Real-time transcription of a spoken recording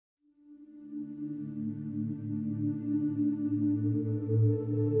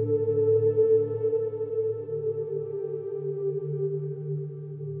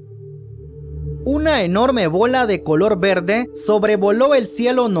Una enorme bola de color verde sobrevoló el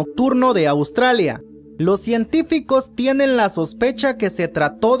cielo nocturno de Australia. Los científicos tienen la sospecha que se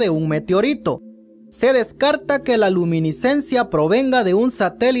trató de un meteorito. Se descarta que la luminiscencia provenga de un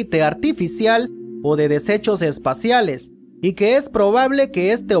satélite artificial o de desechos espaciales, y que es probable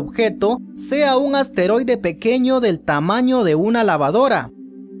que este objeto sea un asteroide pequeño del tamaño de una lavadora.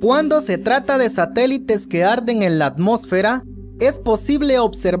 Cuando se trata de satélites que arden en la atmósfera, es posible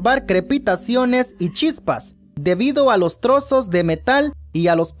observar crepitaciones y chispas debido a los trozos de metal y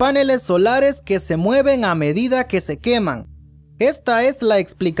a los paneles solares que se mueven a medida que se queman. Esta es la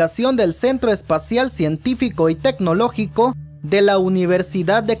explicación del Centro Espacial Científico y Tecnológico de la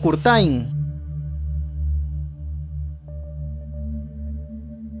Universidad de Curtin.